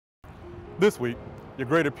This week, your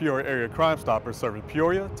Greater Peoria Area Crime Stopper serving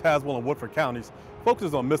Peoria, Tazewell, and Woodford counties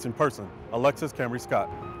focuses on missing person Alexis Camry Scott.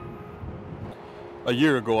 A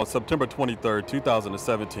year ago, on September 23,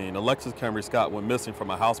 2017, Alexis Camry Scott went missing from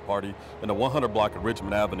a house party in the 100 block of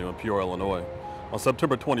Richmond Avenue in Peoria, Illinois. On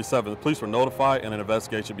September 27, police were notified and an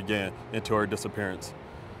investigation began into her disappearance.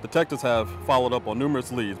 Detectives have followed up on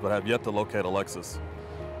numerous leads but have yet to locate Alexis.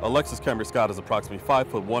 Alexis Camry Scott is approximately 5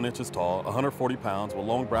 foot 1 inches tall, 140 pounds, with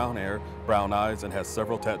long brown hair, brown eyes, and has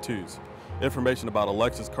several tattoos. Information about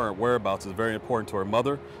Alexis' current whereabouts is very important to her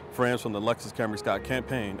mother, friends from the Alexis Camry Scott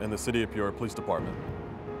campaign, and the City of Peoria Police Department.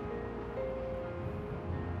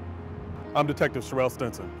 I'm Detective Sherelle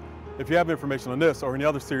Stinson. If you have information on this or any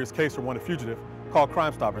other serious case or wanted fugitive, call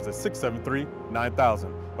Crime Stoppers at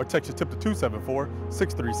 673-9000 or text your tip to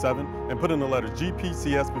 274-637 and put in the letter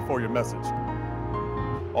GPCS before your message.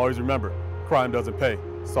 Always remember, crime doesn't pay,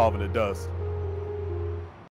 solving it does.